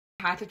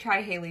Had to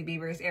try Hailey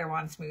Bieber's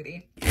Erewhon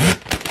smoothie.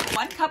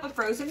 1 cup of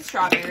frozen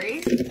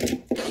strawberries.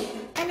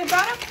 And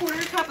about a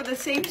 1/4 cup of the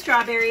same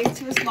strawberries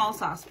to a small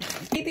saucepan.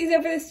 Heat these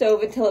over the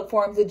stove until it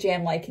forms a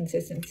jam-like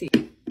consistency.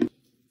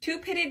 2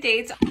 pitted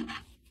dates.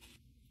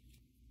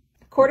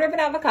 1/4 of an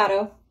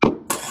avocado.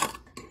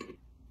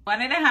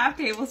 1½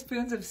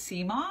 tablespoons of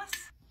sea moss.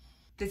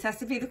 This has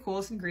to be the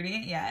coolest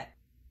ingredient yet.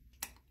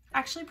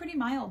 Actually pretty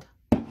mild.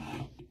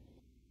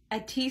 A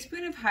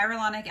teaspoon of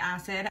hyaluronic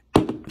acid.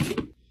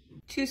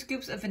 2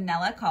 scoops of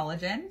vanilla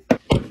collagen.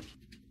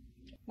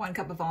 1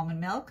 cup of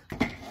almond milk.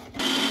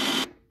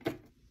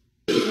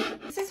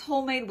 This is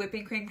homemade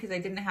whipping cream because I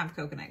didn't have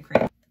coconut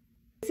cream.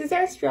 This is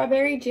our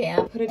strawberry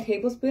jam. Put a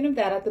tablespoon of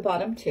that at the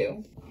bottom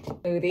too.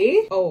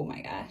 Smoothie. Oh my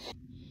gosh.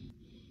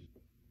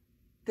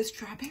 The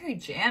strawberry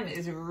jam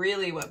is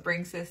really what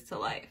brings this to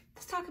life.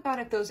 Let's talk about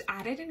if those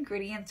added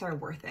ingredients are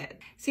worth it.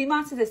 Sea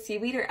moss is a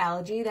seaweed or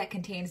algae that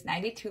contains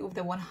 92 of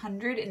the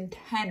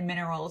 110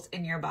 minerals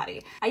in your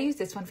body. I used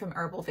this one from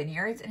Herbal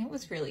Vineyards and it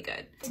was really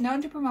good. It's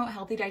known to promote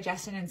healthy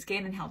digestion and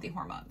skin and healthy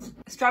hormones.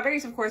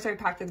 Strawberries, of course, are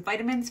packed with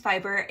vitamins,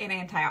 fiber, and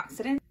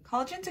antioxidants.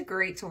 Collagen's a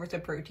great source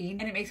of protein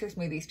and it makes your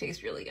smoothies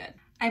taste really good.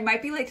 I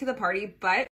might be late to the party, but